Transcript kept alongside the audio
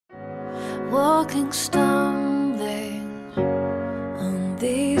walking, stumbling on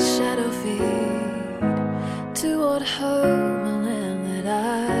these shadow feet toward home, a land that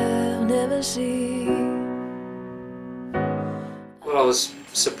I've never seen. Well, I was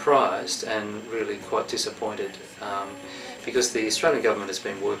surprised and really quite disappointed because the Australian government has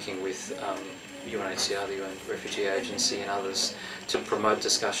been working with UNHCR, the UN Refugee Agency, and others to promote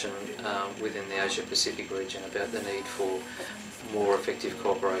discussion within the Asia-Pacific region about the need for more effective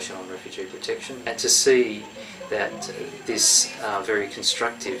cooperation on refugee protection, and to see that this very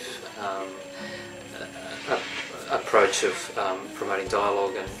constructive approach of promoting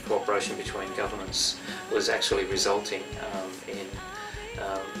dialogue and cooperation between governments was actually resulting in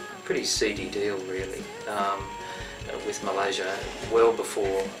a pretty seedy deal, really, with Malaysia, well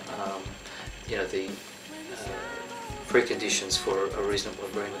before the preconditions for a reasonable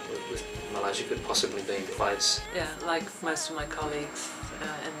agreement with Malaysia could possibly be in place. Yeah, like most of my colleagues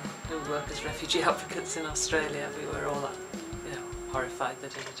who work as refugee advocates in Australia, we were all horrified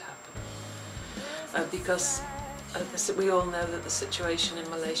that it had happened. Because we all know that the situation in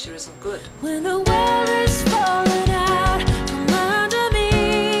Malaysia isn't good. When the world is falling out from under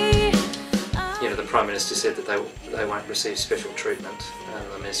me. The Prime Minister said that they won't receive special treatment,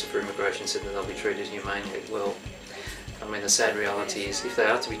 and the Minister for Immigration said that they'll be treated humanely. Well, I mean, the sad reality is, if they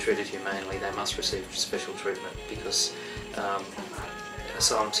are to be treated humanely, they must receive special treatment, because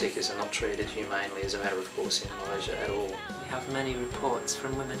asylum seekers are not treated humanely as a matter of course in Malaysia at all. We have many reports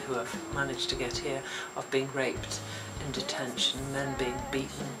from women who have managed to get here of being raped in detention, men being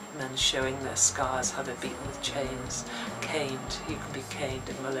beaten, men showing their scars, how they're beaten with chains, caned. You can be caned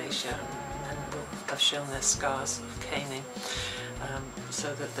in Malaysia, and men will have shown their scars of caning,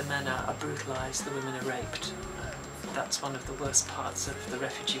 so that the men are brutalised, the women are raped. That's one of the worst parts of the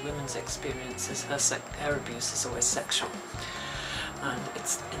refugee women's experiences. Her abuse is always sexual, and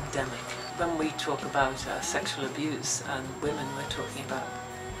it's endemic. When we talk about sexual abuse and women, we're talking about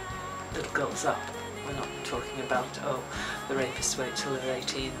little girls up. We're not talking about, oh, the rapists wait till they're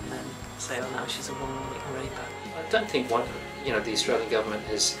 18 and then say, oh, now she's a woman, we can rape her. I don't think the Australian government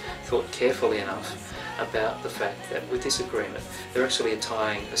has thought carefully enough about the fact that with this agreement they're actually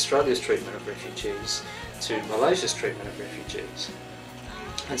tying Australia's treatment of refugees to Malaysia's treatment of refugees.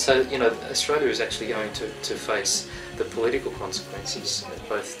 And so, Australia is actually going to face the political consequences,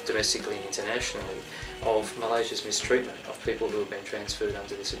 both domestically and internationally, of Malaysia's mistreatment of people who have been transferred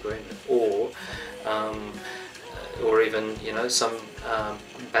under this agreement, or even, some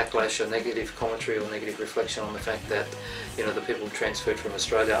backlash or negative commentary or negative reflection on the fact that, the people transferred from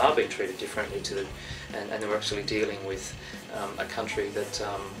Australia are being treated differently and they're actually dealing with a country that,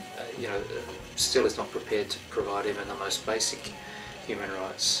 still is not prepared to provide even the most basic human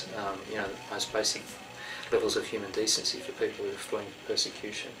rights, the most basic levels of human decency for people who are fleeing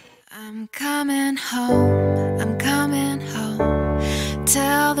persecution. I'm coming home,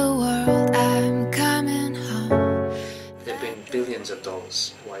 tell the world I'm coming home. There have been billions of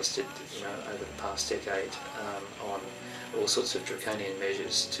dollars wasted, over the past decade on all sorts of draconian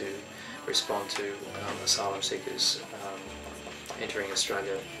measures to respond to asylum seekers entering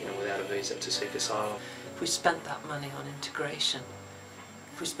Australia, without a visa to seek asylum. If we spent that money on integration,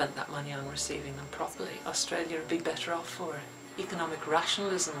 if we spent that money on receiving them properly, Australia would be better off for it. Economic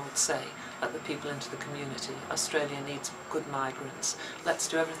rationalism would say, let the people into the community. Australia needs good migrants. Let's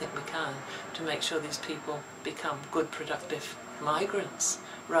do everything we can to make sure these people become good, productive migrants,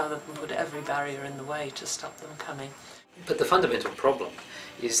 rather than put every barrier in the way to stop them coming. But the fundamental problem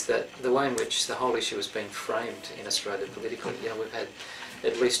is that the way in which the whole issue has been framed in Australia politically, we've had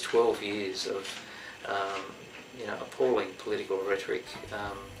at least 12 years of appalling political rhetoric.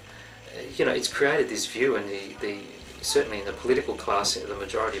 It's created this view in certainly in the political class, the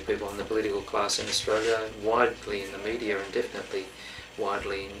majority of people in the political class in Australia, widely in the media, and definitely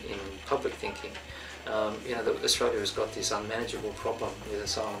widely in public thinking, that Australia has got this unmanageable problem with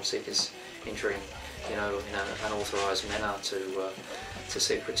asylum seekers entering, in an unauthorised manner to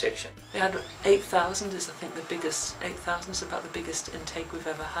seek protection. We had 8,000 is, I think, the biggest. 8,000 is about the biggest intake we've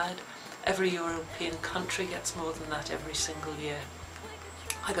ever had. Every European country gets more than that every single year.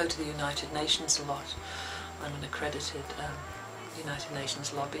 I go to the United Nations a lot. I'm an accredited United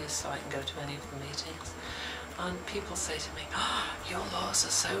Nations lobbyist, so I can go to any of the meetings. And people say to me, oh, your laws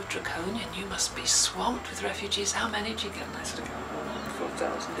are so draconian, you must be swamped with refugees. How many do you get? And I sort of go,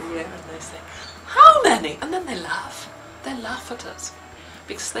 4,000 a year. And they say, how many? And then they laugh. They laugh at us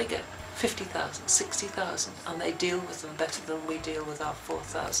because they get 50,000, 60,000, and they deal with them better than we deal with our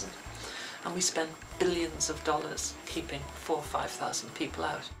 4,000. And we spend billions of dollars keeping 4,000 or 5,000 people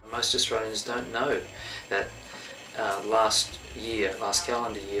out. Most Australians don't know that last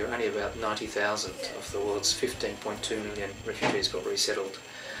calendar year, only about 90,000 of the world's 15.2 million refugees got resettled,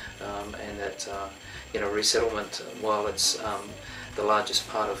 and that resettlement, while it's the largest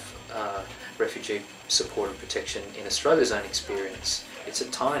part of refugee support and protection in Australia's own experience, it's a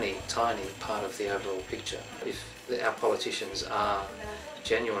tiny, tiny part of the overall picture. If our politicians are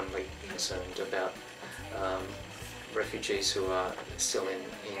genuinely concerned about refugees who are still in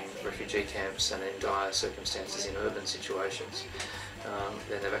refugee camps and in dire circumstances in urban situations,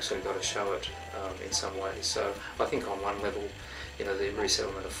 then they've actually got to show it in some ways. So I think on one level, the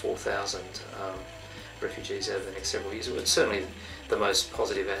resettlement of 4,000 refugees over the next several years, it's certainly the most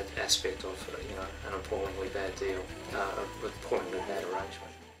positive aspect of an appallingly bad deal, appallingly bad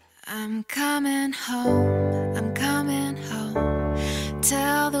arrangement. I'm coming home, I'm coming home.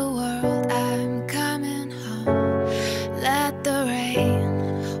 Tell the world I'm coming home. Let the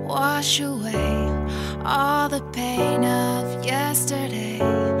rain wash away all the pain of yesterday.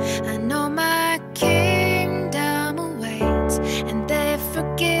 I know my kingdom awaits, and they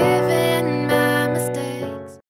forgive